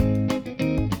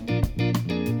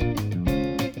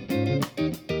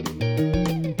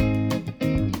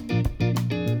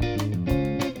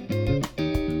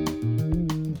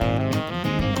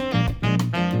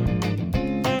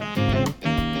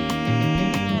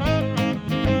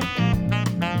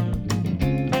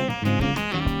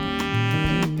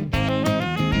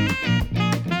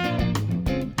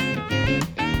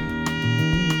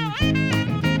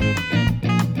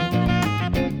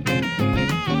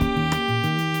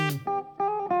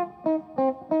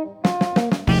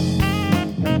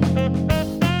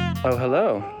Oh,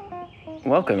 hello.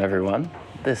 Welcome, everyone.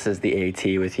 This is the AT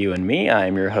with you and me. I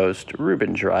am your host,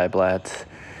 Reuben Dreiblatt,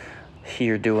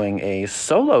 here doing a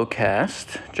solo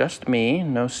cast. Just me,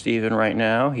 no Steven right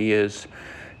now. He is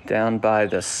down by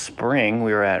the spring.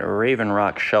 We were at Raven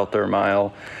Rock Shelter Mile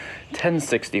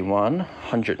 1061,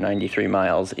 193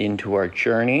 miles into our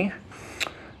journey.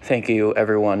 Thank you,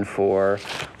 everyone, for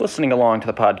listening along to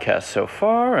the podcast so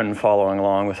far and following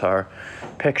along with our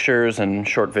pictures and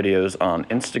short videos on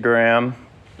Instagram.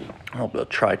 I'll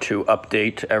try to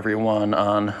update everyone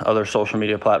on other social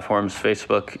media platforms,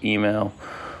 Facebook, email,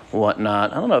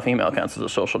 whatnot. I don't know if email counts as a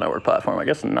social network platform. I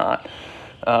guess not,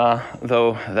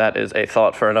 though that is a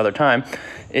thought for another time.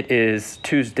 It is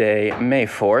Tuesday, May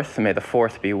 4th. May the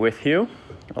 4th be with you.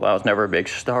 Although I was never a big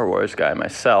Star Wars guy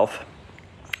myself.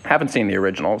 Haven't seen the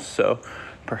originals, so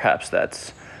perhaps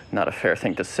that's not a fair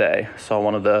thing to say. Saw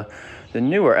one of the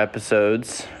newer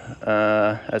episodes,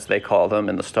 as they call them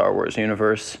in the Star Wars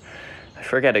universe. I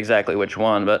forget exactly which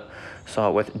one, but saw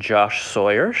it with Josh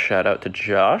Sawyer. Shout out to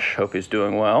Josh. Hope he's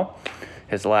doing well.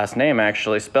 His last name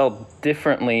actually spelled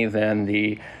differently than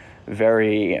the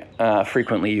very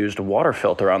frequently used water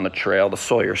filter on the trail, the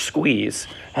Sawyer Squeeze.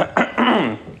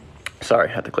 Sorry,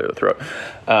 had to clear the throat.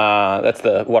 That's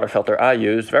the water filter I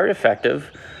use. Very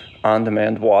effective,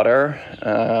 on-demand water.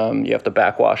 You have to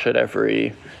backwash it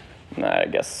every, I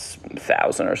guess,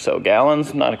 1,000 or so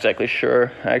gallons. Not exactly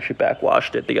sure. I actually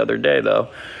backwashed it the other day, though,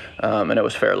 and it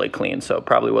was fairly clean, so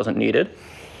probably wasn't needed.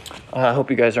 I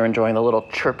hope you guys are enjoying the little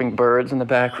chirping birds in the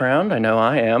background. I know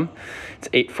I am. It's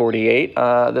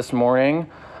 8:48 this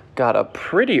morning. Got up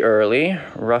pretty early,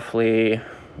 roughly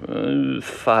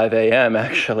 5 a.m.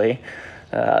 actually.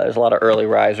 There's a lot of early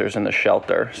risers in the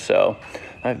shelter, so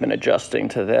I've been adjusting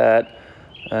to that.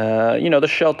 The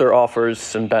shelter offers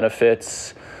some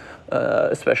benefits,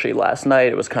 especially last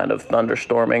night. It was kind of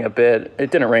thunderstorming a bit.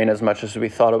 It didn't rain as much as we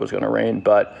thought it was going to rain,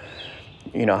 but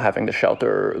having the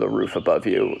shelter, the roof above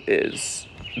you is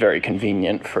very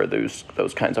convenient for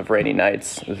those kinds of rainy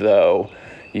nights, though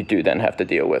you do then have to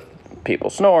deal with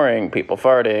people snoring, people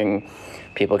farting,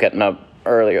 people getting up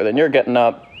earlier than you're getting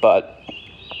up, but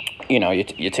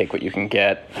you take what you can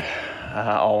get.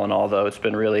 All in all, though, it's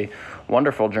been really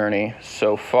wonderful journey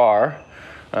so far.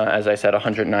 As I said,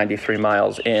 193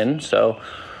 miles in, so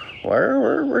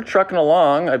we're trucking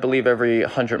along. I believe every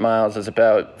 100 miles is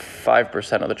about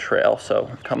 5% of the trail, so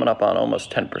coming up on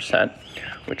almost 10%,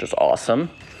 which is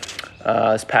awesome.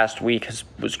 This past week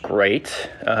was great.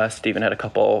 Steven had a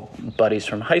couple buddies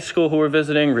from high school who were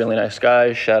visiting, really nice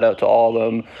guys. Shout out to all of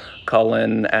them,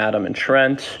 Cullen, Adam, and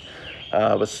Trent.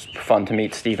 It was fun to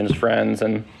meet Steven's friends,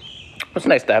 and it was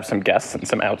nice to have some guests and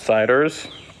some outsiders.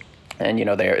 And,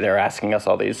 they're asking us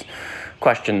all these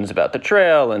questions about the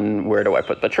trail and where do I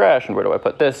put the trash and where do I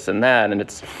put this and that. And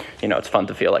it's fun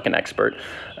to feel like an expert.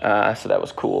 So that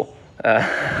was cool.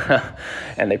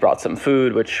 And they brought some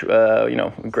food, which,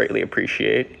 we greatly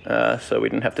appreciate. So we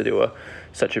didn't have to do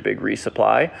such a big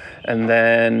resupply. And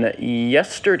then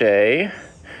yesterday,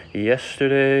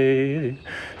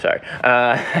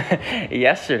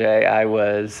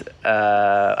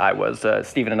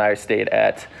 Stephen and I stayed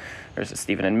at, or is it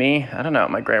Stephen and me? I don't know.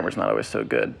 My grammar's not always so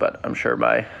good, but I'm sure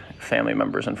my family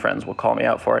members and friends will call me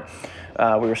out for it.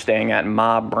 We were staying at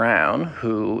Ma Brown,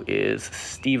 who is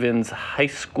Stephen's high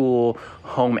school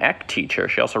home ec teacher.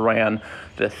 She also ran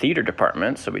the theater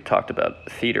department, so we talked about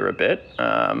theater a bit,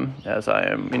 as I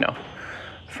am,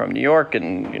 from New York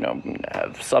and,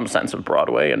 have some sense of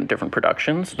Broadway and different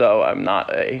productions, though I'm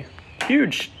not a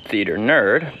huge theater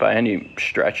nerd by any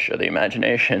stretch of the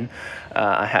imagination.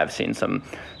 I have seen some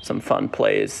fun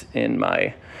plays in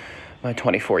my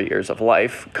 24 years of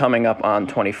life, coming up on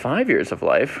 25 years of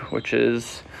life, which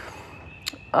is,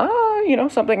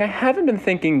 something I haven't been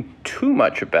thinking too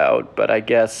much about, but I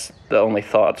guess the only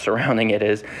thought surrounding it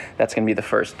is that's going to be the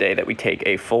first day that we take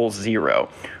a full zero,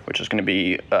 which is going to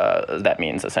be, that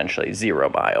means essentially 0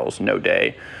 miles, no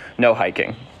day, no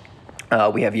hiking.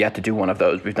 We have yet to do one of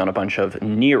those. We've done a bunch of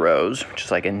Neros, which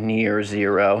is like a near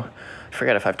zero. I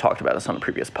forget if I've talked about this on a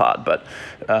previous pod, but,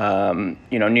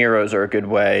 Neros are a good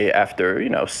way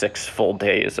after, 6 full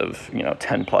days of,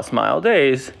 10 plus mile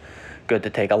days. Good to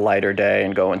take a lighter day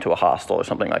and go into a hostel or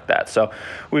something like that. So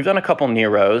we've done a couple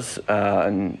Neros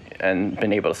and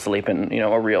been able to sleep in,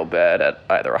 a real bed at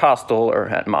either a hostel or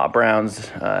at Ma Brown's,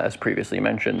 as previously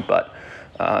mentioned. But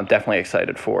I'm definitely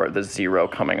excited for the 0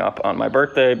 coming up on my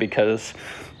birthday because,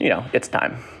 it's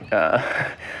time.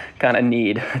 Kind of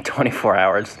need 24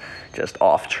 hours just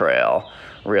off trail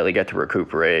really get to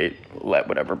recuperate, let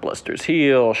whatever blisters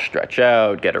heal, stretch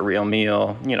out, get a real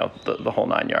meal, the whole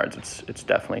 9 yards. It's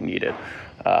definitely needed.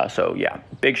 So yeah,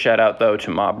 big shout out though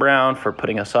to Ma Brown for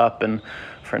putting us up and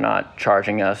for not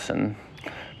charging us and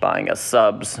buying us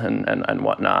subs and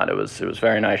whatnot. It was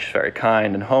very nice, very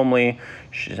kind and homely.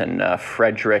 She's in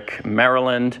Frederick,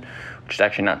 Maryland, which is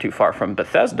actually not too far from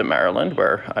Bethesda, Maryland,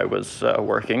 where I was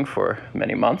working for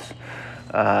many months.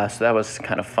 So that was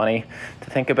kind of funny to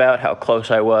think about how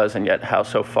close I was and yet how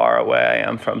so far away I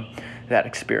am from that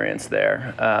experience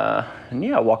there. And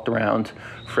yeah, I walked around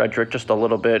Frederick just a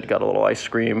little bit, got a little ice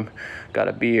cream, got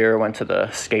a beer, went to the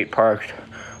skate park,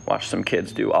 watched some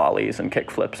kids do ollies and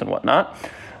kick flips and whatnot.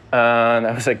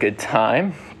 That was a good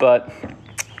time. But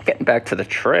getting back to the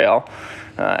trail,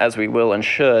 as we will and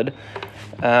should,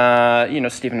 Stephen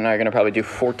and I are going to probably do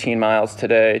 14 miles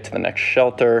today to the next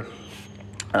shelter.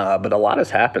 But a lot has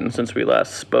happened since we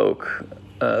last spoke.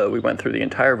 We went through the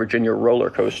entire Virginia roller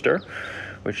coaster,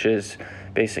 which is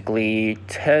basically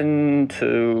 10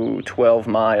 to 12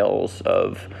 miles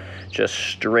of just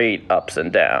straight ups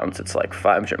and downs. It's like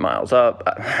 500 miles up.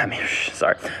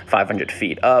 500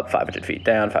 feet up, 500 feet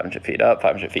down, 500 feet up,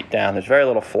 500 feet down. There's very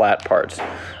little flat parts.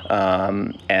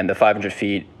 And the 500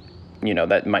 feet,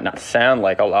 that might not sound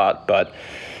like a lot, but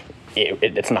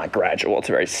it's not gradual. It's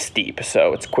very steep.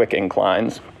 So it's quick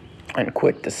inclines and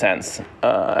quick descents.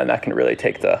 And that can really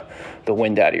take the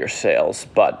wind out of your sails.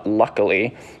 But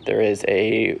luckily, there is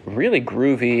a really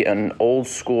groovy and old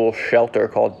school shelter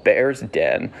called Bear's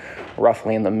Den,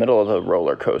 roughly in the middle of the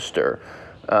roller coaster.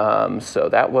 So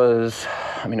that was,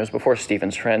 it was before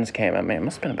Stephen's friends came. It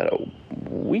must have been about a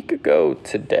week ago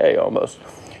today almost.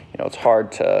 It's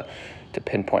hard to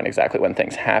pinpoint exactly when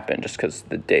things happen just because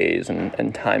the days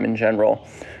and time in general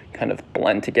kind of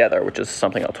blend together, which is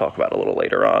something I'll talk about a little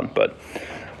later on. But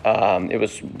it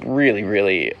was really,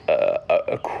 really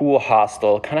a cool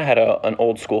hostel. Kind of had an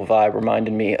old school vibe,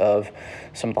 reminded me of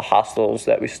some of the hostels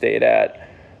that we stayed at.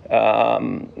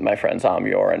 My friends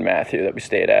Amyor and Matthew that we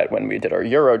stayed at when we did our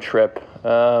Euro trip.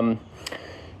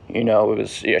 It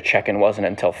was, check-in wasn't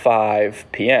until 5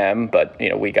 p.m., but,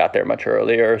 we got there much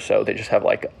earlier, so they just have,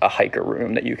 like, a hiker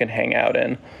room that you can hang out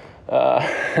in.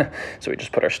 So we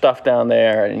just put our stuff down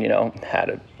there and,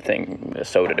 had a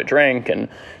soda to drink, and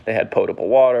they had potable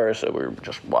water, so we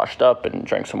just washed up and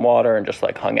drank some water and just,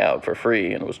 hung out for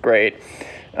free, and it was great.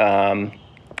 And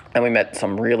we met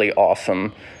some really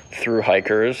awesome thru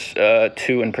hikers,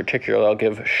 two in particular I'll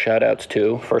give shout-outs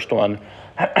to. First one...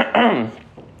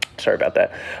 Sorry about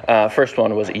that. First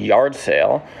one was Yard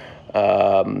Sale.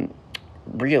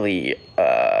 Really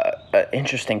an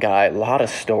interesting guy, a lot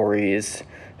of stories.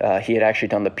 He had actually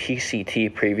done the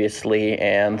PCT previously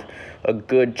and a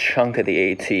good chunk of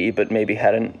the AT, but maybe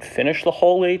hadn't finished the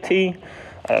whole AT. I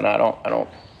don't know. I don't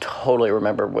totally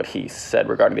remember what he said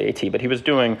regarding the AT, but he was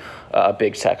doing a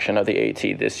big section of the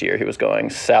AT this year. He was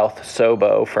going south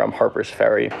Sobo from Harper's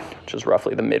Ferry, which is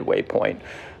roughly the midway point.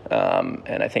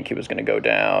 And I think he was going to go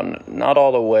down, not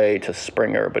all the way to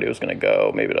Springer, but he was going to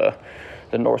go maybe to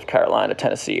the North Carolina,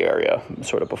 Tennessee area,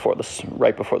 sort of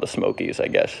right before the Smokies, I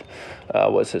guess,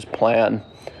 was his plan.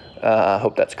 I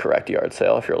hope that's correct, Yard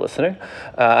Sale, if you're listening.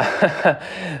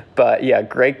 But yeah,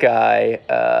 great guy,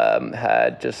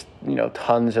 had just,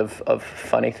 tons of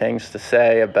funny things to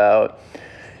say about,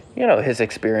 his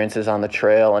experiences on the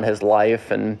trail and his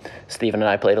life. And Stephen and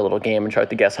I played a little game and tried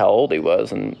to guess how old he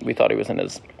was, and we thought he was in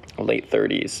his late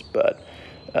 30s, but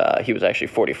he was actually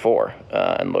 44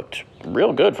 and looked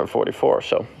real good for 44.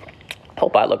 So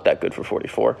hope I looked that good for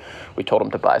 44. We told him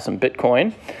to buy some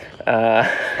Bitcoin.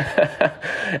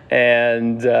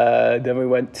 And then we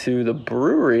went to the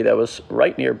brewery that was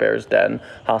right near Bear's Den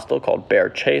Hostel called Bear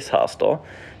Chase Hostel.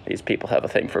 These people have a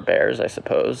thing for bears, I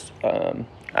suppose.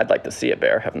 I'd like to see a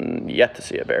bear. Haven't yet to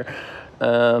see a bear.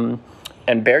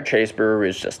 And Bear Chase Brewery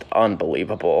is just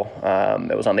unbelievable.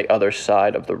 It was on the other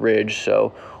side of the ridge,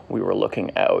 so we were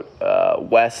looking out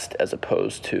west as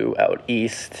opposed to out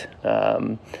east.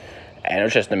 And it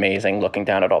was just amazing looking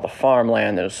down at all the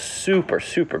farmland. It was super,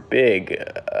 super big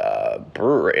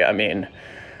brewery.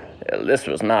 This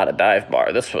was not a dive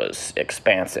bar. This was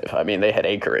expansive. They had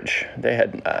acreage. They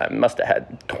had must have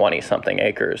had 20-something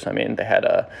acres.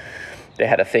 They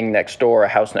had a thing next door, a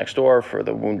house next door for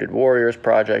the Wounded Warriors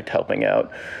Project, helping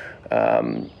out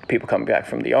people coming back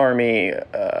from the Army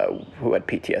who had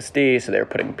PTSD, so they were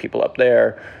putting people up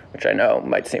there, which I know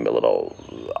might seem a little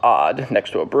odd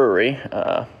next to a brewery.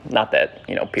 Not that,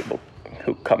 people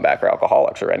who come back are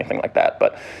alcoholics or anything like that,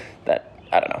 but that,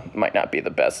 I don't know, might not be the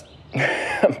best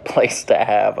place to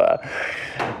have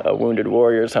a Wounded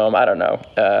Warriors home. I don't know.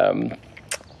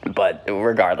 But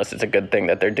regardless, it's a good thing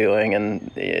that they're doing,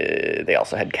 and they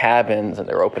also had cabins, and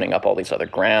they're opening up all these other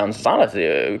grounds. It's honestly,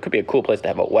 it could be a cool place to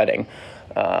have a wedding.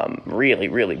 Really,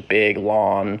 really big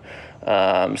lawn.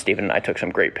 Stephen and I took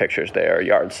some great pictures there.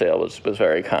 Yard sale was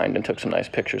very kind and took some nice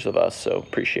pictures of us, so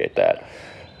appreciate that.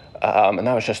 And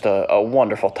that was just a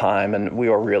wonderful time, and we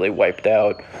were really wiped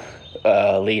out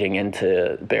leading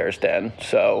into Bear's Den.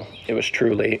 So it was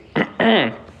truly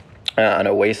an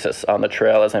oasis on the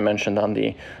trail, as I mentioned on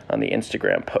the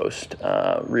Instagram post.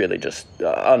 Really just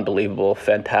unbelievable,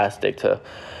 fantastic to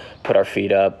put our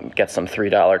feet up, get some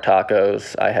 $3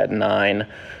 tacos. I had 9.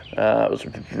 I was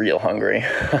real hungry.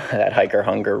 That hiker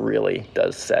hunger really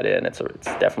does set in. It's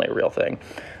definitely a real thing.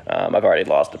 I've already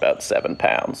lost about 7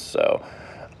 pounds, so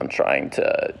I'm trying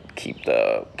to keep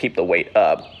the weight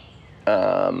up.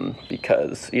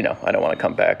 Because I don't want to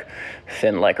come back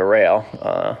thin like a rail.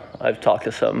 I've talked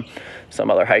to some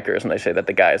other hikers, and they say that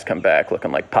the guys come back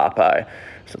looking like Popeye.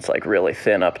 So it's like really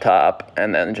thin up top,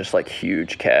 and then just like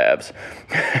huge calves.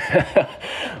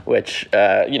 Which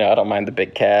I don't mind the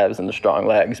big calves and the strong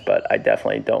legs, but I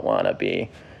definitely don't want to be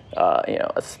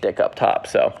a stick up top.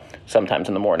 So sometimes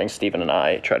in the morning, Stephen and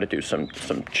I try to do some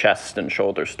chest and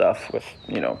shoulder stuff with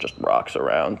just rocks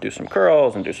around, do some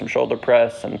curls and do some shoulder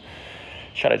press, and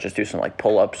try to just do some like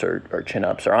pull-ups or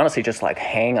chin-ups, or honestly just like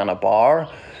hang on a bar,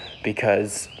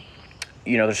 because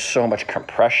there's so much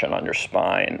compression on your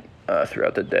spine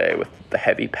throughout the day with the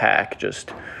heavy pack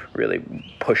just really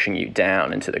pushing you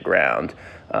down into the ground.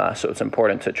 So it's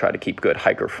important to try to keep good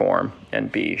hiker form and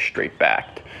be straight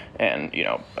backed and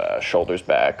shoulders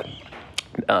back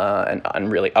and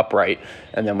really upright.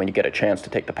 And then when you get a chance to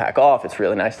take the pack off, it's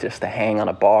really nice just to hang on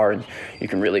a bar, and you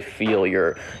can really feel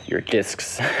your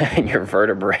discs and your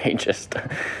vertebrae just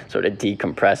sort of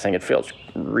decompressing. It feels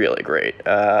really great.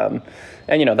 And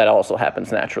that also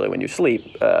happens naturally when you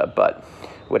sleep, but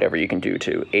whatever you can do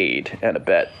to aid and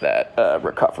abet that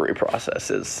recovery process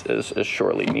is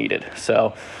surely needed.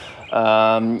 So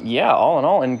all in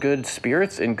all, in good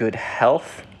spirits, in good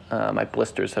health. My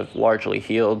blisters have largely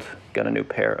healed. Got a new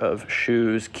pair of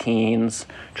shoes, Keens,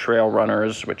 trail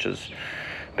runners, which has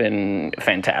been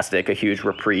fantastic. A huge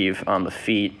reprieve on the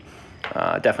feet.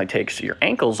 Definitely takes your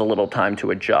ankles a little time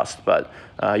to adjust, but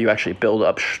you actually build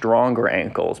up stronger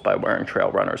ankles by wearing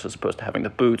trail runners as opposed to having the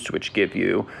boots, which give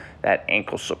you that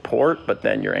ankle support, but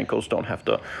then your ankles don't have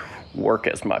to work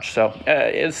as much. So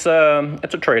it's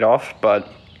a trade-off, but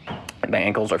my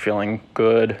ankles are feeling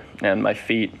good, and my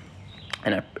feet,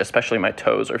 and especially my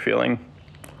toes, are feeling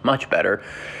much better.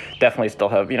 Definitely still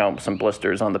have some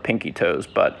blisters on the pinky toes,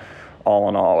 but all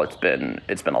in all, it's been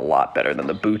a lot better than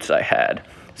the boots I had.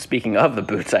 Speaking of the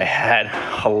boots I had,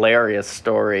 hilarious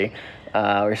story.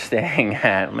 We're staying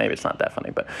at, maybe it's not that funny,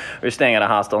 but we're staying at a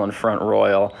hostel in Front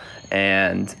Royal,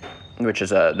 which is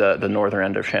the northern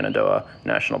end of Shenandoah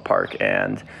National Park,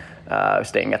 and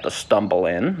staying at the Stumble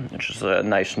Inn, which is a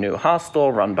nice new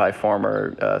hostel run by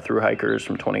former thru hikers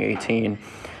from 2018.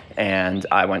 And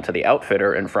I went to the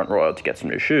outfitter in Front Royal to get some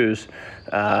new shoes.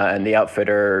 And the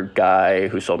outfitter guy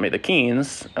who sold me the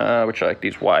Keens, which are like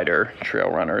these wider trail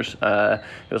runners,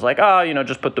 he was like,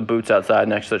 just put the boots outside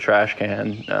next to the trash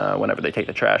can. Whenever they take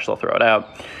the trash, they'll throw it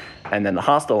out. And then the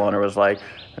hostel owner was like,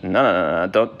 no,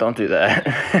 don't do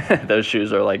that. Those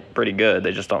shoes are like pretty good.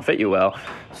 They just don't fit you well.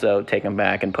 So take them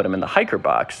back and put them in the hiker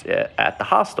box at the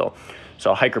hostel.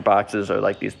 So hiker boxes are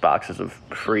like these boxes of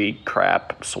free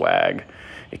crap swag.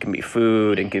 It can be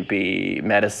food, it could be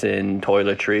medicine,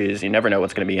 toiletries. You never know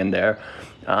what's going to be in there.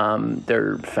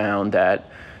 They're found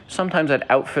sometimes at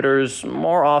outfitters,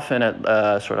 more often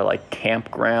at sort of like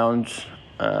campgrounds.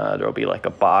 There'll be like a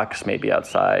box maybe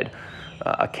outside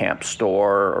a camp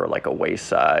store or like a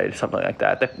wayside, something like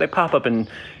that. They pop up in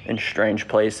strange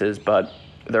places, but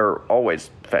they're always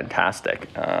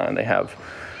fantastic. They have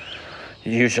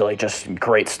usually just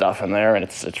great stuff in there, and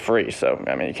it's free. So,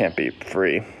 you can't be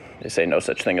free. They say no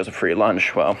such thing as a free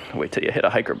lunch. Well, wait till you hit a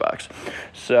hiker box.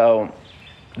 So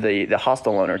the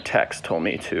hostel owner Tex told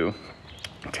me to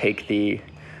take the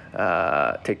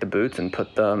boots and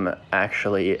put them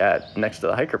actually next to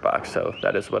the hiker box. So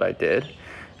that is what I did.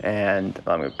 And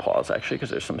I'm going to pause actually because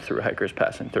there's some thru hikers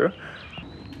passing through.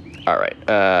 All right.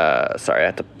 Sorry, I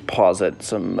had to pause at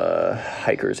some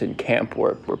hikers in camp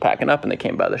were packing up, and they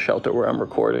came by the shelter where I'm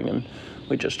recording, and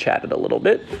we just chatted a little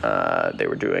bit. They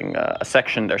were doing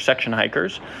they're section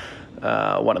hikers.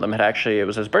 One of them it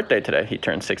was his birthday today. He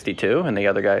turned 62, and the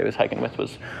other guy he was hiking with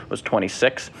was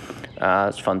 26.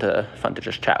 It's fun to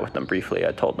just chat with them briefly.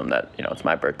 I told them that it's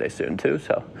my birthday soon too,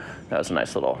 so that was a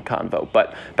nice little convo.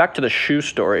 But back to the shoe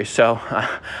story. So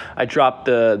I dropped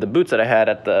the boots that I had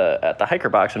at the hiker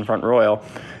box in Front Royal,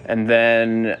 and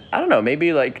then I don't know,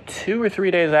 maybe like 2 or 3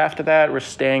 days after that, we're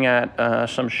staying at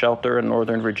some shelter in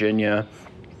Northern Virginia,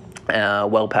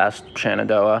 well past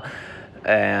Shenandoah,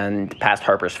 and past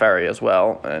Harper's Ferry as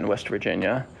well in West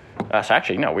Virginia. So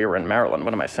actually, no, we were in Maryland.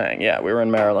 What am I saying? Yeah, we were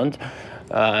in Maryland.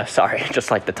 Sorry, just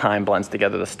like the time blends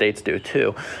together, the states do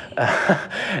too.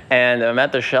 And I'm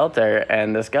at the shelter,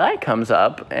 and this guy comes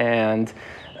up, and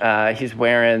he's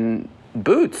wearing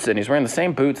boots, and he's wearing the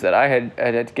same boots that I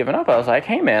had given up. I was like,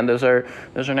 hey man, those are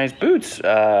nice boots.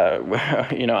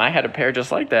 I had a pair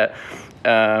just like that.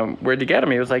 Where'd you get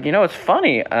them? He was like, it's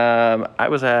funny. I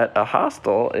was at a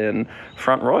hostel in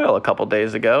Front Royal a couple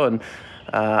days ago, and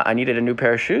I needed a new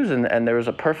pair of shoes, and there was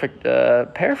a perfect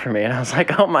pair for me. And I was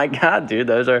like, oh my God, dude,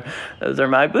 those are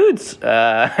my boots.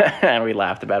 And we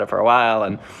laughed about it for a while.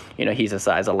 And, he's a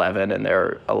size 11 and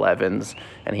they're 11s.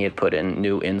 And he had put in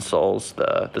new insoles,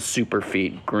 the Super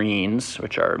Feet greens,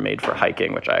 which are made for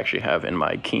hiking, which I actually have in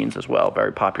my Keens as well.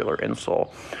 Very popular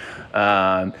insole.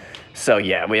 So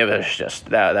yeah,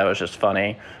 that was just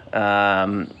funny.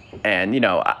 And,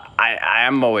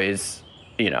 I'm always...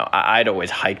 I'd always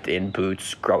hiked in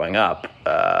boots growing up.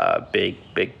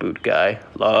 Big boot guy.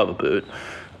 Love a boot.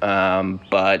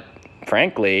 But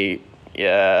frankly,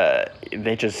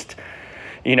 they just,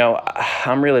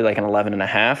 I'm really like an 11 and a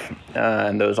half.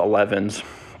 And those 11s,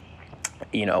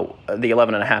 the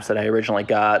 11 and a halves that I originally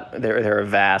got, they're a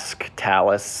Vask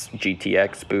Talus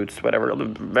GTX boots, whatever.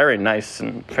 Very nice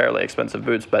and fairly expensive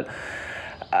boots, but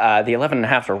the 11 and a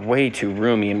halves are way too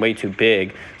roomy and way too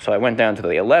big. So I went down to the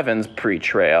 11s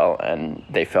pre-trail, and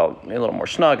they felt a little more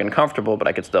snug and comfortable, but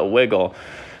I could still wiggle.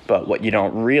 But what you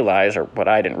don't realize, or what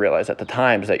I didn't realize at the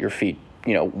time, is that your feet,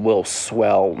 will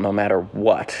swell no matter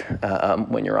what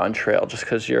when you're on trail, just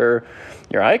because you're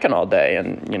hiking all day,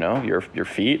 and your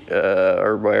feet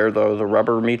are where the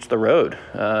rubber meets the road,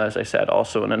 as I said,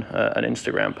 also in an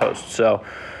Instagram post. So.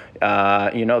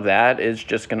 That is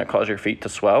just going to cause your feet to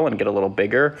swell and get a little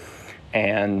bigger.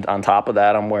 And on top of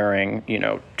that, I'm wearing,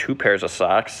 2 pairs of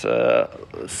socks,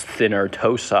 thinner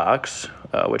toe socks,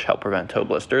 which help prevent toe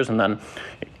blisters. And then,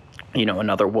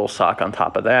 another wool sock on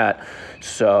top of that.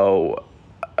 So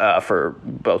for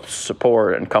both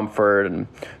support and comfort and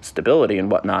stability and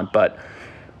whatnot. But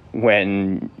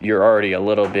when you're already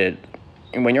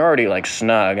like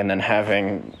snug, and then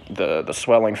having the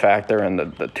swelling factor and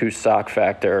the 2 sock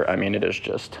factor, I mean, it is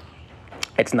just,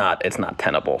 it's not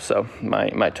tenable. So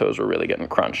my toes were really getting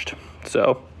crunched.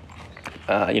 So,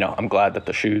 I'm glad that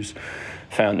the shoes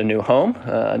found a new home,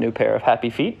 a new pair of happy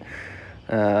feet,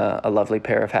 a lovely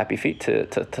pair of happy feet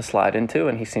to slide into,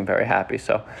 and he seemed very happy.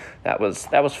 So that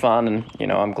was fun,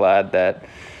 and, I'm glad that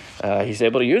he's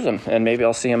able to use them, and maybe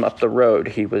I'll see him up the road.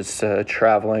 He was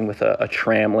traveling with a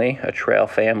tramley, a trail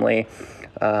family,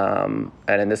 and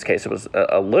in this case, it was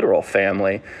a literal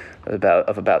family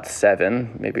of about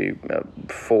 7, maybe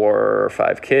 4 or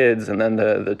 5 kids, and then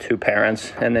the 2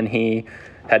 parents, and then he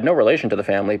had no relation to the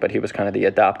family, but he was kind of the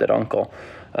adopted uncle,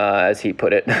 as he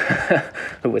put it,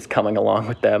 who was coming along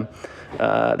with them.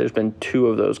 There's been 2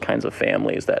 of those kinds of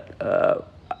families that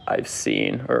I've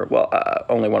seen,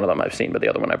 only one of them I've seen, but the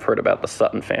other one I've heard about, the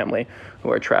Sutton family,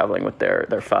 who are traveling with their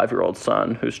 5-year-old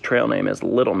son, whose trail name is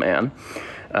Little Man.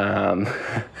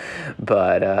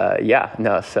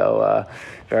 So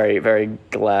very, very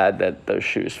glad that those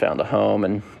shoes found a home,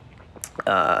 and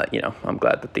I'm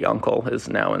glad that the uncle is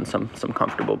now in some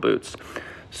comfortable boots.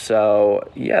 So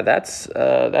yeah, that's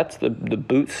the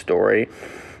boot story.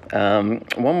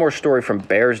 One more story from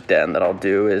Bear's Den that I'll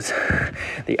do is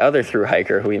the other thru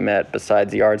hiker who we met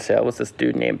besides the yard sale was this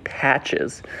dude named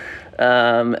Patches.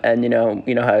 And you know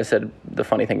how I said the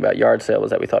funny thing about yard sale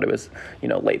was that we thought he was,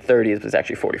 late 30s, but he's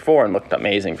actually 44 and looked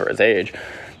amazing for his age.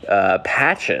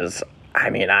 Patches, I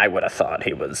mean, I would have thought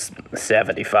he was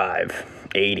 75,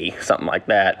 80, something like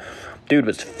that. Dude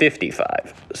was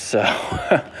 55. So,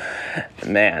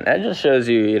 man, that just shows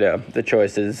you, the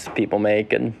choices people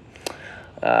make, and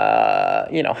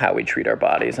how we treat our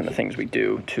bodies and the things we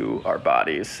do to our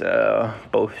bodies,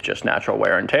 both just natural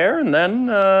wear and tear, and then,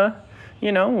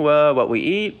 what we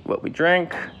eat, what we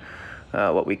drink,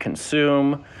 what we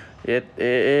consume.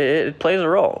 It plays a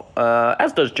role,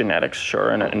 as does genetics, sure,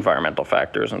 and environmental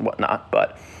factors and whatnot.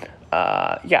 But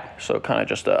so kind of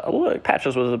just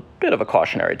Patches was a bit of a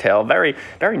cautionary tale. Very,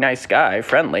 very nice guy,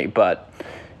 friendly, but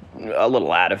a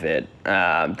little out of it.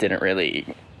 Didn't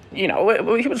really, he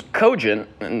was cogent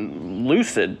and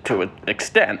lucid to an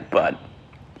extent, but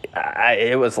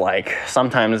it was like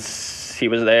sometimes he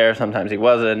was there, sometimes he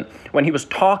wasn't. When he was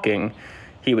talking,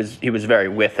 he was very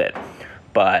with it.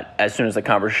 But as soon as the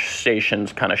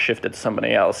conversations kind of shifted to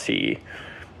somebody else, he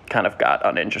kind of got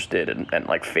uninterested and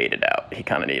like faded out. He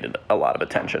kind of needed a lot of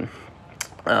attention.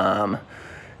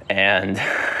 And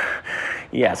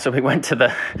yeah, so we went to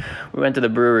the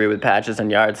brewery with Patches and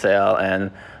Yard Sale,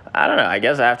 and I don't know, I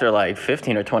guess after like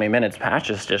 15 or 20 minutes,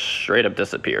 Patches just straight up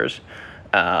disappears.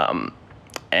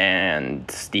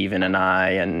 And Steven and I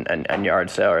and Yard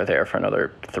Sale are there for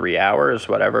another 3 hours,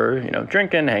 whatever,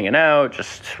 drinking, hanging out,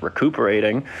 just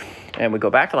recuperating. And we go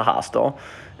back to the hostel,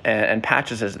 and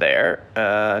Patches is there,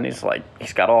 and he's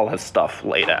got all his stuff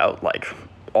laid out, like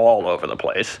all over the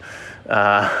place.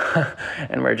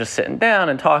 And we're just sitting down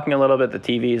and talking a little bit. The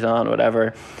TV's on,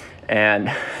 whatever. And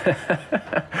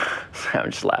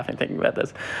I'm just laughing thinking about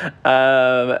this.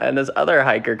 And this other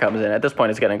hiker comes in. At this point,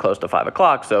 it's getting close to 5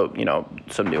 o'clock. So,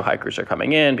 some new hikers are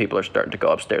coming in. People are starting to go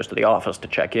upstairs to the office to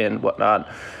check in, whatnot.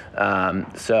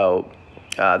 So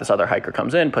this other hiker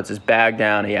comes in, puts his bag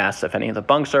down. He asks if any of the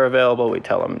bunks are available. We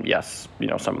tell him, yes,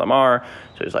 some of them are.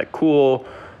 So he's like, cool.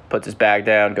 Puts his bag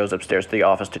down, goes upstairs to the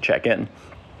office to check in.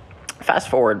 Fast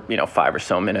forward, 5 or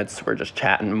so minutes. We're just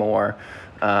chatting more.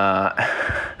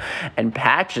 And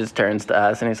Patches turns to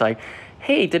us and he's like,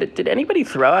 hey, did anybody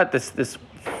throw out this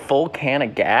full can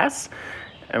of gas?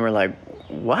 And we're like,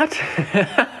 what?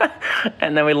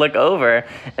 And then we look over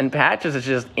and Patches is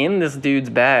just in this dude's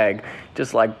bag,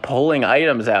 just like pulling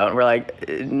items out. And we're like,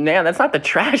 man, that's not the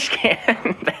trash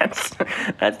can.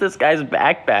 that's this guy's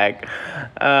backpack.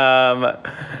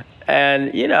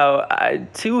 And,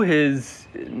 to his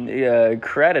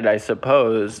credit, I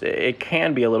suppose, it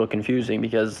can be a little confusing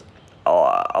because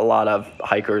a lot of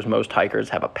hikers, most hikers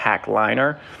have a pack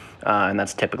liner. And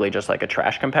that's typically just like a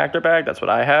trash compactor bag. That's what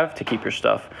I have to keep your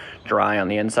stuff dry on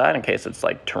the inside in case it's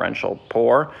like torrential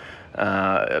pour.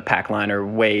 A pack liner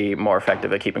way more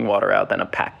effective at keeping water out than a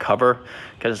pack cover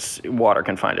because water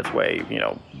can find its way,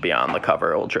 beyond the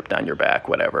cover. It will drip down your back,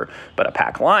 whatever. But a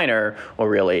pack liner will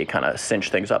really kind of cinch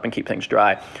things up and keep things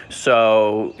dry.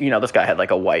 So, this guy had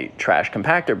like a white trash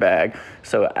compactor bag.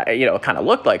 So, it kind of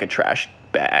looked like a trash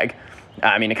bag.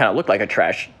 I mean, it kind of looked like a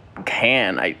trash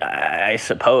can, I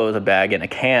suppose, a bag in a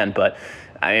can. But,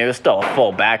 it was still a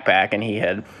full backpack, and he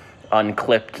had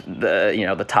unclipped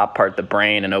the top part, the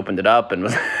brain, and opened it up and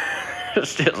was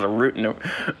just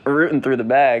rooting through the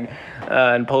bag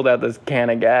and pulled out this can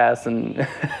of gas and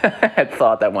had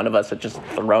thought that one of us had just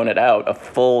thrown it out, a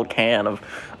full can of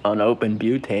unopened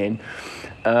butane.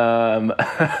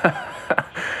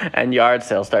 And Yard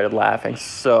Sale started laughing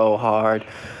so hard,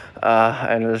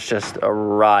 and it was just a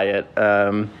riot.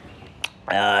 And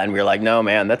we were like, no,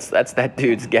 man, that's that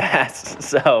dude's gas.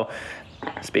 So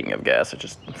speaking of gas, I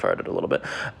just farted a little bit.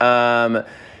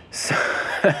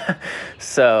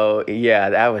 So yeah,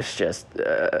 that was just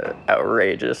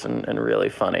outrageous and really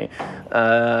funny.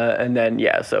 And then,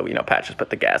 so, Patches put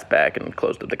the gas back and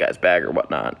closed up the guy's bag or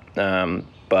whatnot.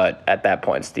 But at that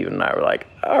point, Steven and I were like,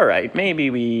 all right, maybe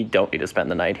we don't need to spend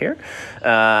the night here.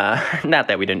 Not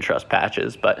that we didn't trust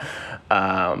Patches, but,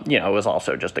 it was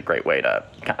also just a great way to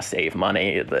kind of save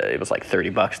money. It was like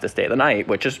 $30 to stay the night,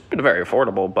 which is very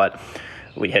affordable, but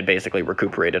we had basically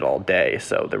recuperated all day,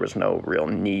 so there was no real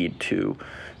need to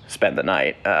spend the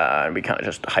night. And we kind of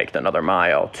just hiked another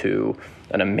mile to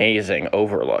an amazing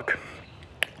overlook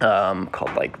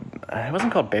called it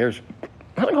wasn't called Bear's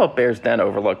Den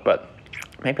Overlook, but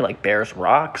maybe like Bear's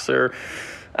Rocks, or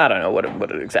I don't know what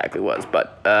it exactly was.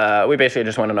 But we basically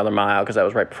just went another mile because that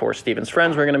was right before Steven's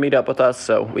friends were going to meet up with us,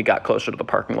 so we got closer to the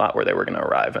parking lot where they were going to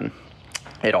arrive, and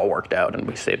it all worked out, and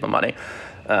we saved the money.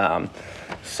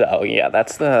 So yeah,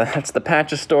 that's the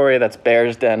Patches story. That's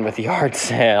Bear's Den with Yard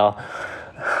Sale.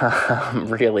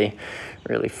 Really,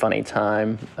 really funny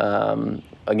time.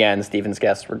 Again, Steven's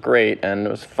guests were great, and it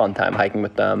was a fun time hiking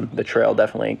with them. The trail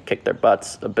definitely kicked their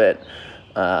butts a bit,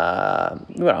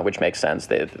 which makes sense.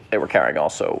 They were carrying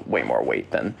also way more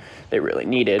weight than they really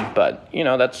needed. But,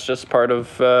 that's just part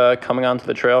of coming onto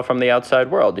the trail from the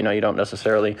outside world. You don't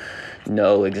necessarily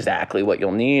know exactly what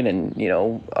you'll need. And,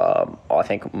 I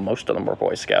think most of them were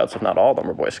Boy Scouts, if not all of them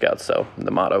were Boy Scouts. So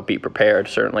the motto, be prepared,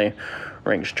 certainly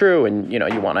rings true. And, you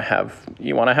want to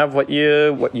have what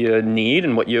you need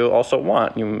and what you also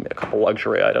want. A couple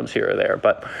luxury items here or there,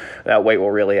 but that weight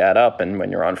will really add up. And when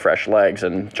you're on fresh legs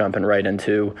and jumping right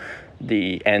into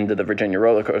the end of the Virginia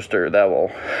roller coaster,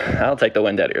 that'll take the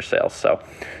wind out of your sails. So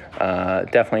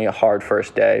definitely a hard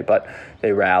first day, but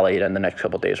they rallied, and the next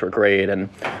couple of days were great, and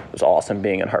it was awesome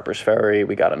being in Harper's Ferry.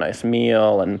 We got a nice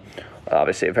meal, and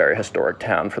obviously a very historic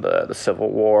town for the Civil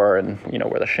War, and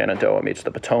where the Shenandoah meets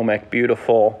the Potomac.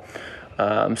 Beautiful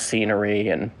scenery,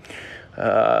 and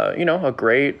a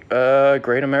great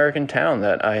American town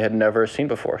that I had never seen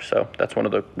before. So that's one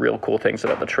of the real cool things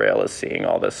about the trail, is seeing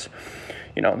all this,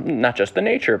 not just the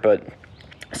nature, but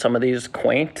some of these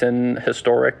quaint and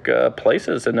historic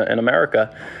places in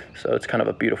America. So it's kind of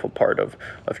a beautiful part of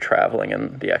traveling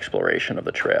and the exploration of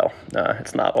the trail.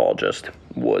 It's not all just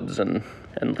woods and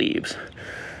leaves,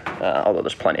 although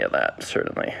there's plenty of that,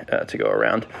 certainly, to go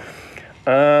around.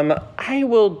 I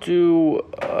will do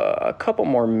a couple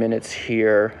more minutes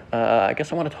here. I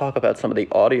guess I want to talk about some of the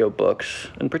audiobooks,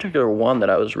 in particular one that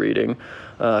I was reading,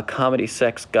 Comedy,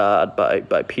 Sex, God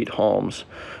by Pete Holmes,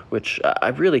 which I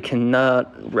really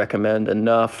cannot recommend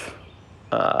enough.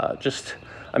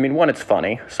 One, it's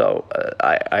funny, so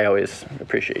I always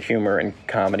appreciate humor and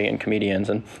comedy and comedians,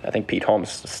 and I think Pete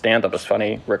Holmes' stand-up is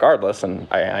funny regardless, and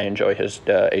I enjoy his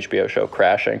HBO show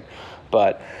Crashing,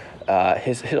 but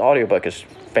his audiobook is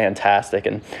fantastic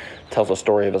and tells a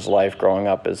story of his life growing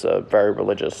up as a very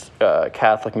religious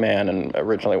Catholic man, and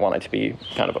originally wanted to be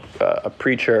kind of a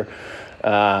preacher,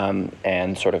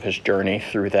 and sort of his journey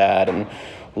through that, and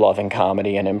loving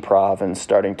comedy and improv, and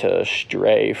starting to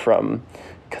stray from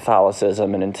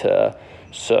Catholicism and into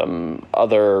some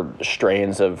other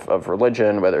strains of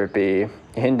religion, whether it be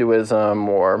Hinduism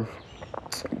or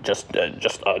just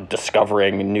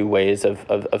discovering new ways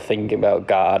of thinking about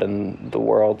God and the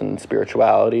world and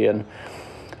spirituality. And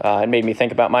it made me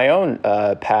think about my own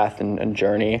path and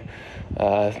journey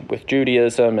with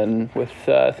Judaism, and with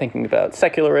thinking about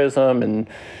secularism and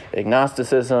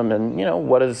agnosticism, and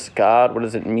what is God, what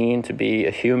does it mean to be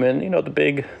a human,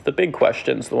 the big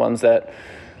questions, the ones that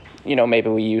maybe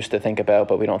we used to think about,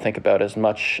 but we don't think about as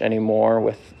much anymore,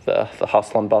 with the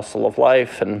hustle and bustle of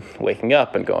life, and waking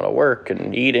up and going to work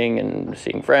and eating and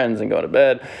seeing friends and going to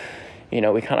bed.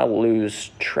 We kind of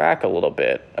lose track a little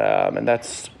bit, and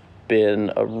that's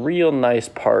been a real nice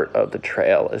part of the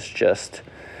trail, is just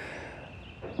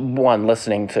one,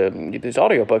 listening to these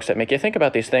audiobooks that make you think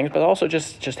about these things, but also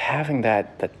just having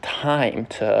that time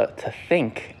to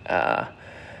think,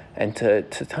 and to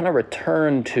kind of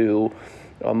return to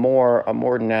a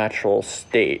more natural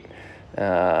state,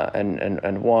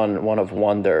 and one of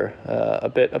wonder, a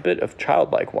bit of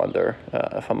childlike wonder,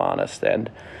 if I'm honest. And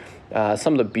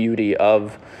some of the beauty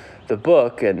of the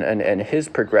book and his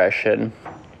progression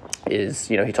is,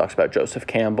 he talks about Joseph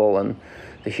Campbell and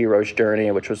the hero's journey,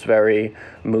 which was very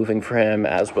moving for him,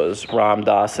 as was Ram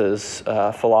Dass's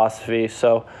philosophy.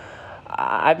 So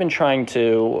I've been trying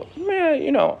to,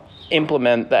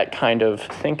 implement that kind of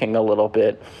thinking a little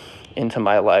bit into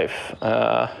my life,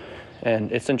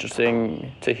 and it's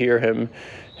interesting to hear him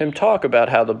talk about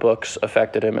how the books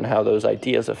affected him and how those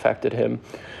ideas affected him.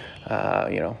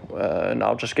 And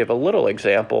I'll just give a little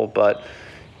example, but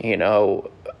he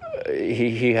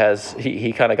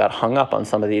kind of got hung up on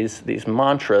some of these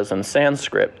mantras in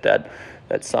Sanskrit that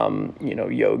some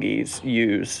yogis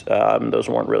use. Those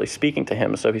weren't really speaking to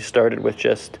him, so he started with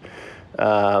just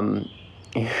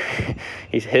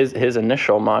his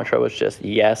initial mantra was just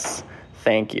yes,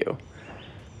 thank you.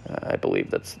 I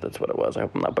believe that's what it was. I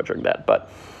hope I'm not butchering that. But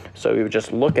so he would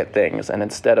just look at things, and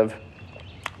instead of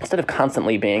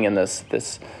constantly being in this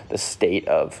state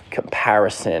of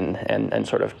comparison and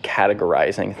sort of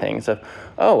categorizing things of,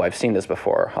 oh, I've seen this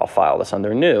before, I'll file this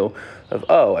under new, of,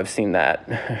 oh, I've seen that,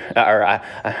 or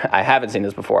I haven't seen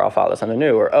this before, I'll file this under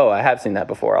new, or, oh, I have seen that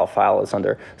before, I'll file this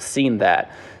under seen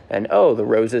that. And, oh, the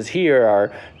roses here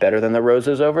are better than the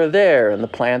roses over there, and the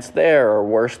plants there are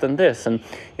worse than this. And,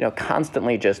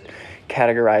 constantly just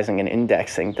categorizing and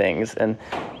indexing things. And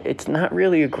it's not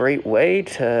really a great way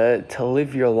to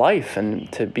live your life,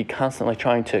 and to be constantly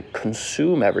trying to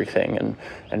consume everything,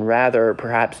 and rather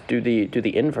perhaps do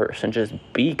the inverse and just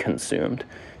be consumed.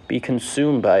 Be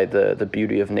consumed by the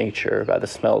beauty of nature, by the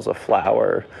smells of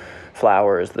flowers,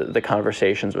 the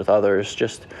conversations with others.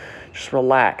 Just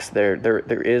relax.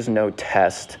 There is no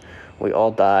test. We all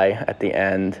die at the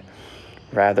end.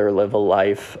 Rather live a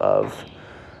life of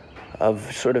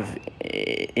sort of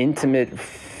intimate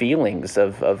feelings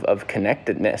of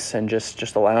connectedness, and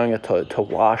just allowing it to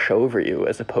wash over you,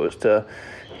 as opposed to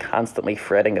constantly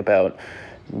fretting about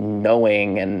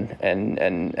knowing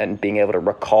and being able to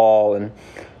recall, and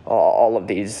all of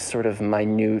these sort of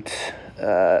minute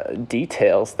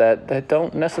details that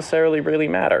don't necessarily really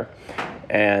matter.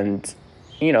 And,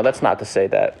 that's not to say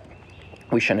that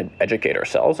we shouldn't educate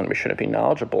ourselves and we shouldn't be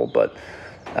knowledgeable, but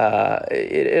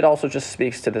it also just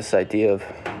speaks to this idea of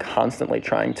constantly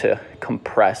trying to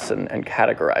compress and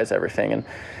categorize everything. And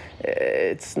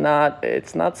it's not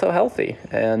so healthy.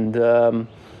 And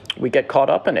we get caught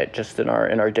up in it just in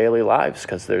our daily lives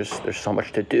because there's so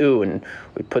much to do, and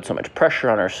we put so much pressure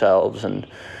on ourselves, and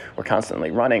we're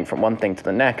constantly running from one thing to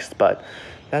the next. But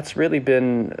that's really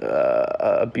been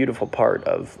a beautiful part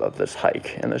of this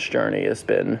hike and this journey, has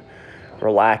been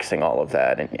relaxing all of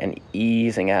that and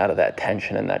easing out of that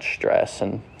tension and that stress.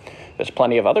 And there's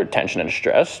plenty of other tension and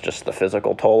stress, just the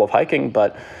physical toll of hiking,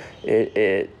 but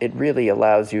it really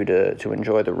allows you to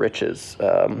enjoy the riches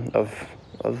of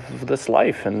this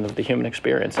life and of the human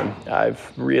experience. And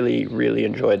I've really, really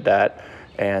enjoyed that.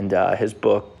 And his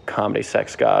book, Comedy,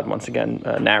 Sex, God, once again,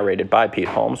 narrated by Pete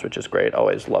Holmes, which is great.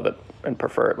 Always love it and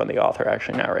prefer it when the author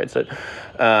actually narrates it.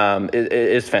 It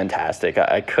is fantastic.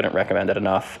 I couldn't recommend it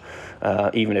enough.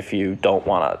 Even if you don't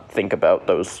want to think about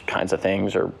those kinds of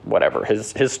things or whatever.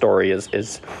 His story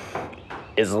is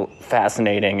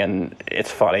fascinating, and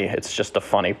it's funny. It's just a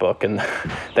funny book, and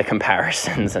the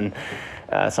comparisons and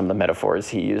some of the metaphors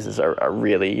he uses are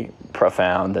really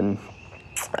profound, and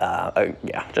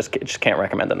just can't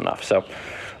recommend it enough. So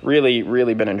really,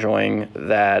 really been enjoying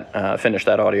that. Finished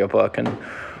that audiobook and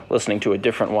listening to a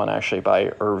different one actually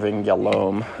by Irving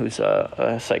Yalom, who's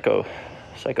a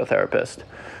psychotherapist,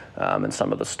 and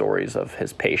some of the stories of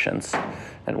his patients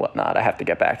and whatnot. I have to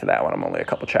get back to that one. I'm only a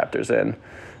couple chapters in.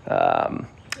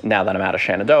 Now that I'm out of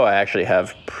Shenandoah, I actually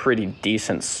have pretty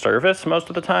decent service most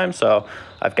of the time, so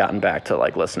I've gotten back to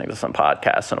like listening to some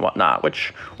podcasts and whatnot,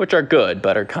 which are good,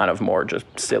 but are kind of more just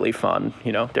silly fun,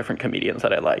 different comedians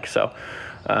that I like. So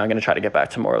I'm going to try to get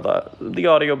back to more of the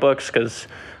audiobooks, because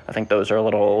I think those are a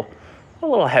little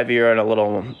heavier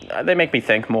and they make me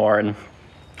think more, and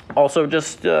also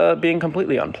just being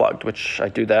completely unplugged, which I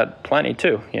do that plenty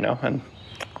too, and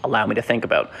allow me to think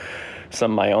about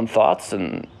some of my own thoughts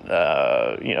and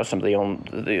some of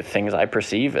the things I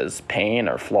perceive as pain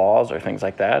or flaws or things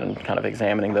like that, and kind of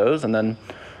examining those, and then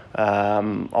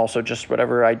also just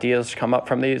whatever ideas come up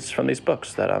from these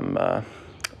books that I'm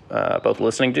both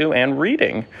listening to and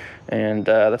reading. And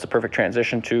that's a perfect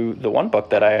transition to the one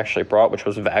book that I actually brought, which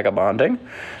was Vagabonding,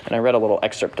 and I read a little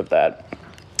excerpt of that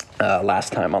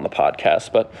last time on the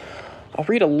podcast, but I'll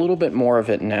read a little bit more of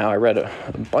it now. I read a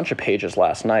bunch of pages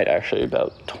last night, actually,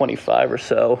 about 25 or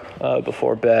so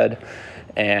before bed.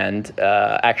 And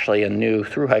actually a new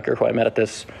thru hiker who I met at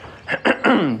this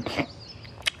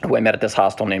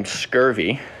hostel named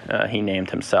Scurvy. He named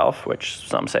himself, which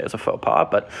some say is a faux pas,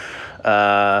 but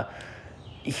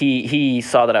he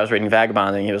saw that I was reading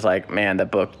Vagabonding. He was like, man, that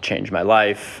book changed my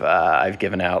life. I've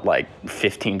given out like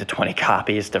 15 to 20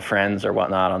 copies to friends or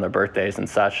whatnot on their birthdays and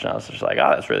such. And I was just like,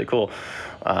 oh, that's really cool.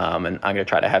 And I'm going to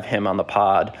try to have him on the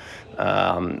pod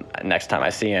next time I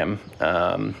see him.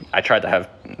 I tried to have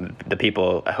the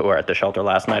people who were at the shelter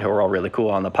last night, who were all really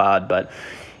cool, on the pod, but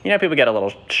people get a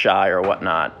little shy or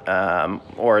whatnot,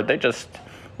 or they just,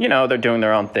 they're doing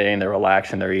their own thing, they're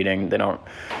relaxing, they're eating. They don't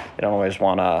always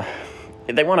want to.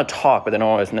 They want to talk, but they don't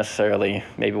always necessarily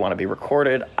maybe want to be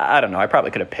recorded. I don't know. I probably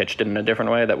could have pitched it in a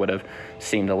different way that would have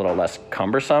seemed a little less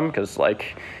cumbersome, because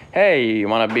like, hey, you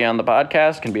want to be on the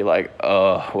podcast? Can be like,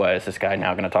 oh, what is this guy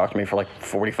now going to talk to me for like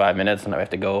 45 minutes and I have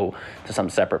to go to some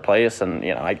separate place? And,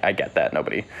 I get that.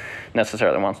 Nobody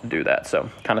necessarily wants to do that. So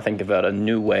kind of think about a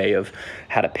new way of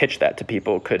how to pitch that to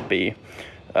people could be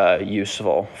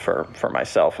useful for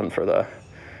myself and for the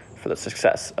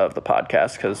success of the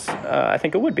podcast, because I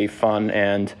think it would be fun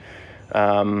and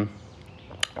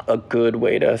a good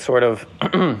way to sort of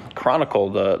chronicle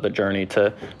the journey,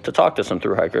 to talk to some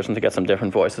thru hikers and to get some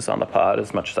different voices on the pod.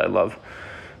 As much as I love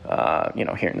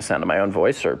hearing the sound of my own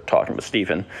voice or talking with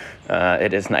Stephen,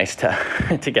 it is nice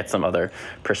to get some other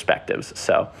perspectives.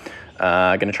 So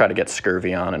I'm going to try to get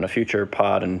Scurvy on in a future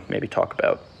pod and maybe talk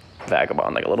about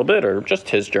Vagabonding a little bit, or just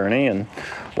his journey and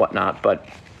whatnot. But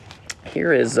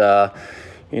here is a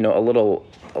little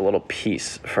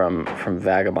piece from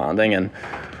Vagabonding, and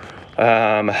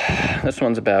this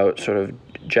one's about sort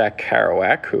of Jack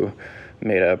Kerouac, who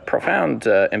made a profound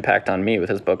impact on me with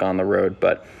his book On the Road.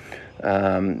 But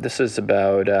this is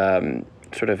about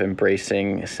sort of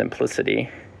embracing simplicity,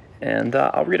 and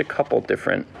I'll read a couple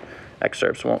different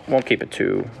excerpts. Won't keep it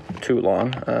too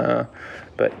long,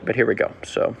 but here we go.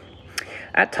 So.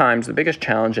 At times, the biggest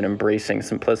challenge in embracing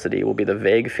simplicity will be the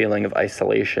vague feeling of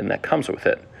isolation that comes with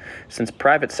it, since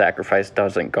private sacrifice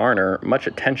doesn't garner much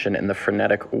attention in the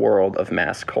frenetic world of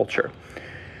mass culture.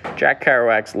 Jack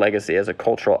Kerouac's legacy as a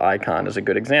cultural icon is a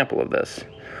good example of this.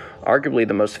 Arguably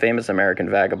the most famous American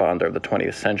vagabonder of the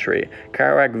 20th century,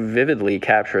 Kerouac vividly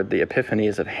captured the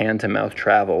epiphanies of hand-to-mouth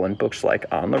travel in books like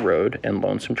On the Road and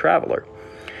Lonesome Traveler.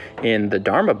 In The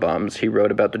Dharma Bums, he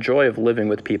wrote about the joy of living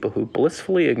with people who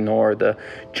blissfully ignore the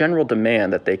general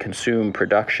demand that they consume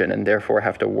production and therefore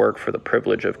have to work for the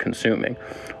privilege of consuming.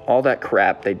 All that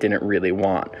crap they didn't really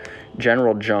want.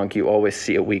 General junk you always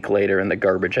see a week later in the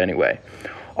garbage anyway.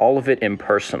 All of it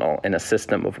impersonal in a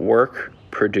system of work,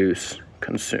 produce,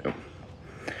 consume.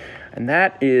 And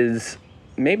that is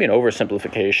maybe an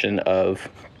oversimplification of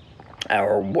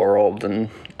our world and,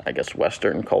 I guess,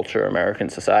 Western culture, American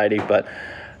society, but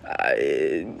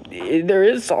there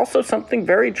is also something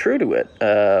very true to it,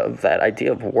 that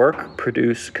idea of work,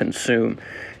 produce, consume.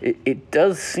 It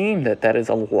does seem that is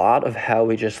a lot of how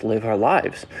we just live our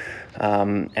lives.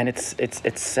 And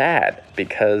it's sad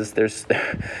because there's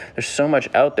so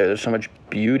much out there. There's so much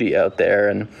beauty out there,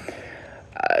 and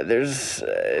there's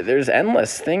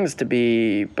endless things to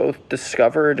be both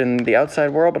discovered in the outside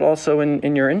world, but also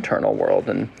in your internal world.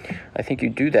 And I think you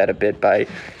do that a bit by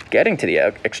getting to the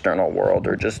external world,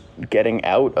 or just getting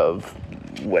out of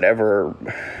whatever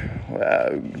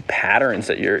patterns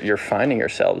that you're finding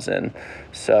yourselves in.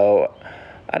 So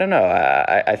I don't know.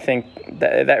 I think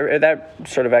that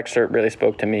sort of excerpt really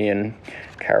spoke to me, and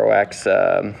Kerouac's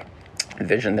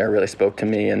vision there really spoke to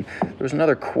me. And there was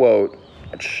another quote,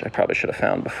 which I probably should have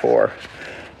found before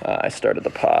I started the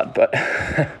pod, but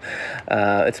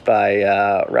it's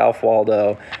by Ralph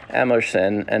Waldo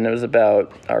Emerson, and it was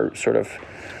about our sort of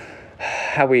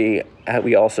how we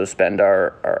also spend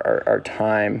our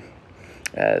time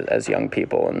as young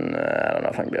people. And I don't know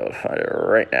if I'm gonna be able to find it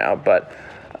right now, but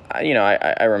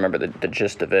I remember the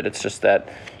gist of it. It's just that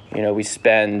we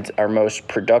spend our most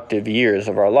productive years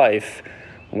of our life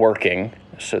working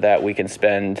so that we can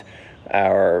spend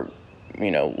our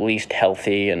least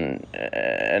healthy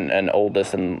and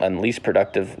oldest and least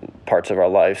productive parts of our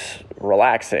lives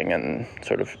relaxing and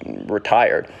sort of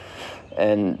retired.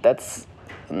 And that's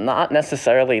not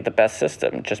necessarily the best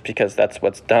system. Just because that's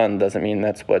what's done doesn't mean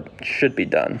that's what should be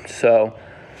done. So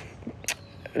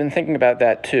I've been thinking about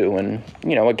that too. And,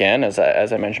 again, as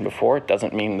I mentioned before, it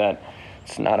doesn't mean that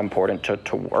it's not important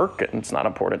to work, and it's not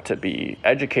important to be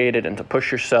educated and to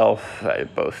push yourself,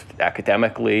 both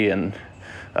academically and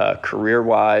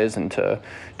career-wise, and to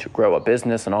grow a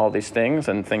business and all these things,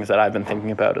 and things that I've been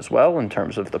thinking about as well in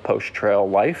terms of the post-trail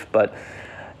life. But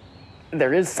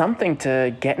there is something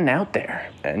to getting out there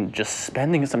and just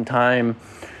spending some time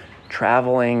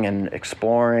traveling and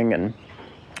exploring and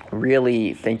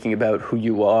really thinking about who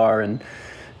you are and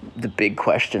the big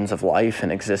questions of life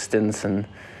and existence, and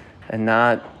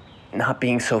not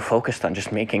being so focused on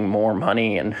just making more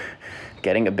money and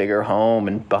getting a bigger home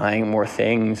and buying more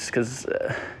things, because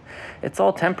it's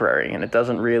all temporary and it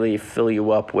doesn't really fill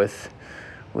you up with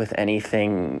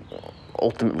anything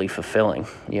ultimately fulfilling.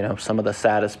 Some of the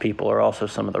saddest people are also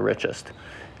some of the richest,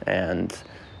 and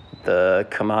the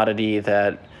commodity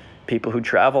that people who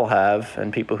travel have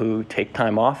and people who take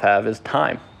time off have is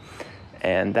time.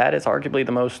 And that is arguably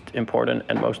the most important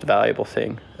and most valuable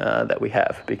thing that we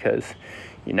have, because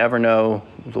you never know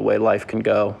the way life can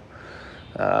go.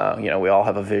 We all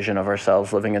have a vision of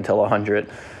ourselves living until 100,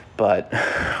 but,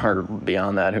 or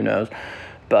beyond that, who knows?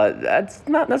 But that's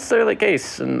not necessarily the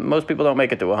case, and most people don't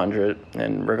make it to 100,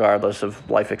 and regardless of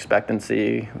life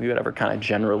expectancy, whatever kind of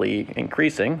generally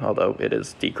increasing, although it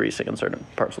is decreasing in certain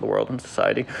parts of the world and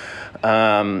society,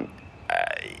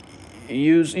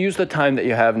 use the time that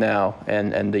you have now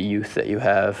and the youth that you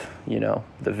have,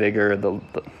 the vigor,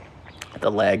 the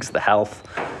legs, the health.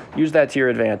 Use that to your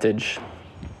advantage.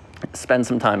 Spend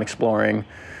some time exploring,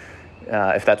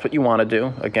 if that's what you want to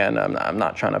do. Again, I'm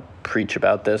not trying to preach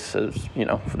about this as,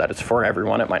 that it's for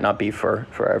everyone. It might not be for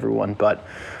everyone, but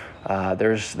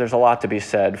there's a lot to be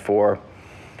said for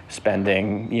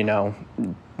spending,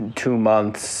 2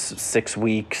 months, 6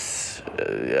 weeks,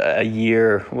 a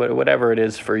year, whatever it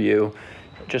is for you,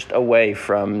 just away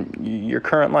from your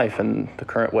current life and the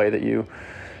current way that you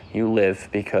live,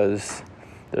 because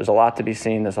there's a lot to be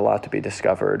seen, there's a lot to be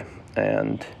discovered,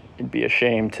 and it'd be a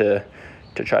shame to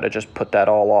try to just put that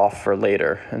all off for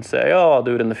later and say, oh, I'll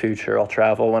do it in the future. I'll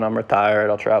travel when I'm retired.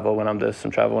 I'll travel when I'm this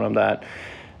and travel when I'm that.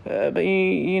 But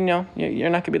you're not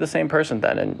going to be the same person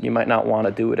then, and you might not want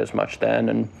to do it as much then,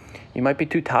 and you might be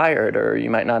too tired, or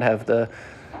you might not have the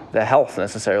health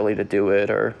necessarily to do it,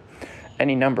 or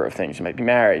any number of things. You might be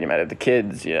married, you might have the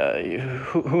kids,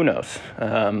 who knows?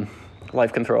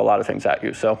 Life can throw a lot of things at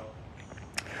you, so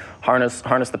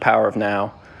harness the power of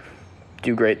now.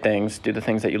 Do great things, do the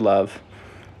things that you love.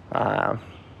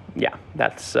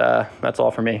 That's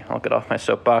all for me. I'll get off my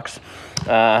soapbox.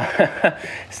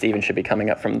 Steven should be coming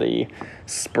up from the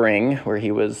spring where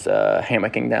he was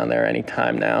hammocking down there any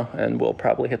time now, and we'll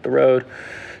probably hit the road,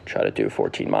 try to do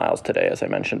 14 miles today, as I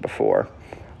mentioned before.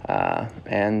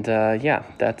 Yeah,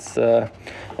 that's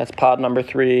pod number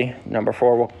 3. Number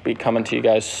 4 will be coming to you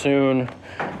guys soon.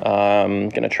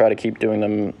 Gonna try to keep doing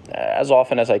them as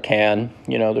often as I can.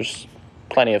 There's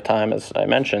plenty of time, as I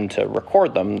mentioned, to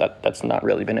record them. That's not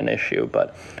really been an issue,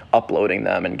 but uploading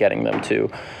them and getting them to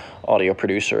audio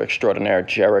producer extraordinaire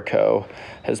Jericho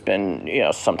has been,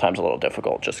 sometimes a little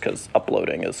difficult, just because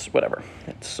uploading is whatever.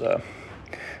 It's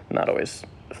not always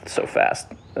so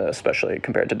fast, especially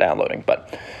compared to downloading.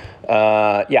 But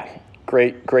yeah,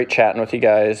 great chatting with you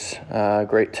guys.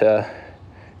 Great to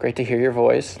hear your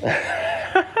voice.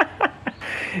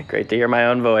 Great to hear my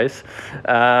own voice.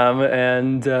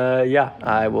 Yeah,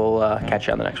 I will catch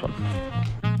you on the next one.